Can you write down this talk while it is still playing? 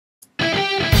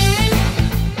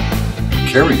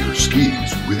Carry your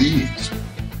skis with ease.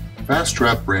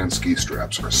 Fast-Strap brand ski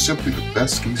straps are simply the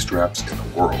best ski straps in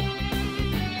the world.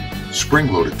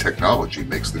 Spring-loaded technology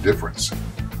makes the difference,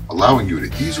 allowing you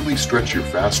to easily stretch your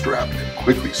fast strap and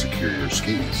quickly secure your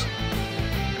skis.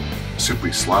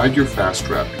 Simply slide your fast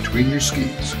strap between your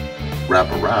skis, wrap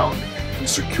around, and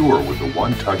secure with the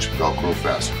one-touch Velcro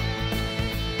fastener.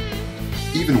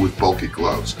 Even with bulky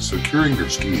gloves, securing your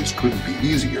skis couldn't be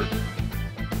easier.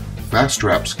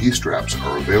 Fast-Strap ski straps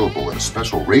are available in a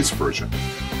special race version.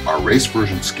 Our race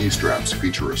version ski straps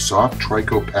feature a soft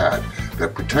trico pad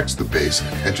that protects the base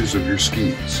and edges of your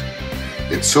skis.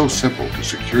 It's so simple to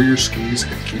secure your skis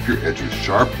and keep your edges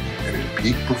sharp and in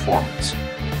peak performance.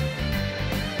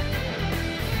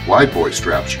 Wide boy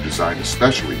straps are designed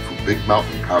especially for big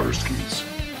mountain powder skis.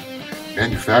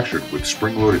 Manufactured with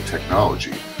spring-loaded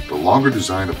technology, the longer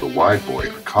design of the wide boy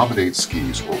accommodates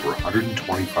skis over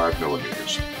 125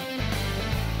 millimeters.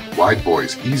 Wide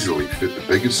boys easily fit the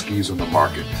biggest skis on the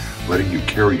market, letting you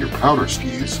carry your powder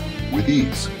skis with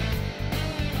ease.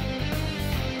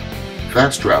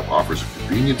 Fast-Strap offers a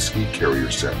convenient ski carrier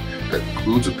set that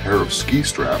includes a pair of ski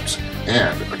straps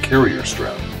and a carrier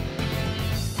strap.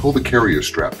 Pull the carrier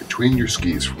strap between your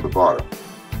skis from the bottom.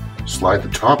 Slide the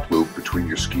top loop between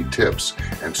your ski tips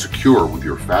and secure with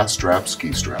your Fast-Strap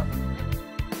ski strap.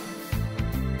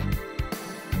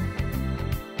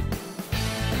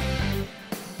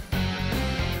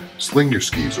 Sling your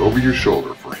skis over your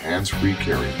shoulder for hands-free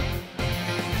carrying.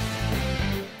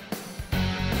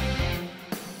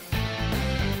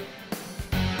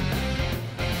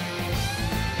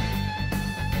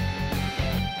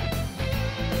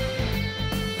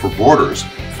 For boarders,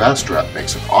 Fast-Strap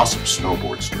makes an awesome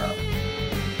snowboard strap.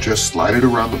 Just slide it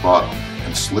around the bottom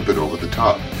and slip it over the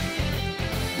top.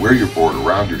 Wear your board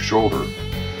around your shoulder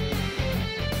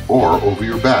or over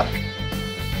your back.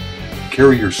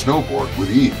 Carry your snowboard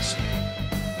with ease.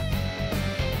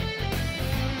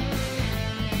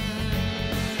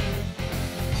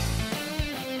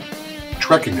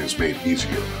 Trekking is made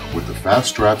easier with the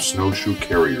Fast-Strap snowshoe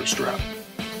carrier strap.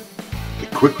 It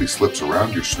quickly slips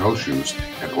around your snowshoes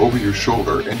and over your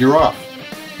shoulder and you're off.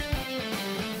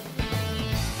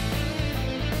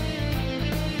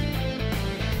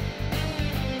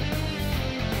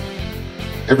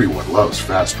 Everyone loves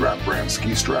Fast-Strap brand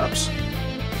ski straps.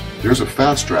 There's a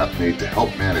Fast-Strap made to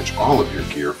help manage all of your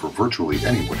gear for virtually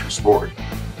any winter sport.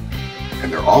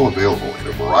 And they're all available in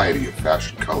a variety of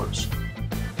fashion colors.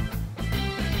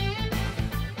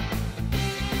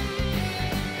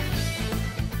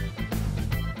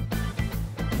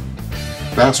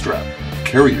 Fast-Strap,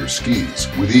 carry your skis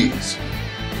with ease.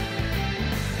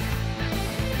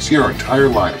 See our entire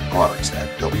line of products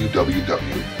at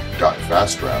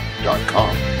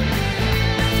www.faststrap.com.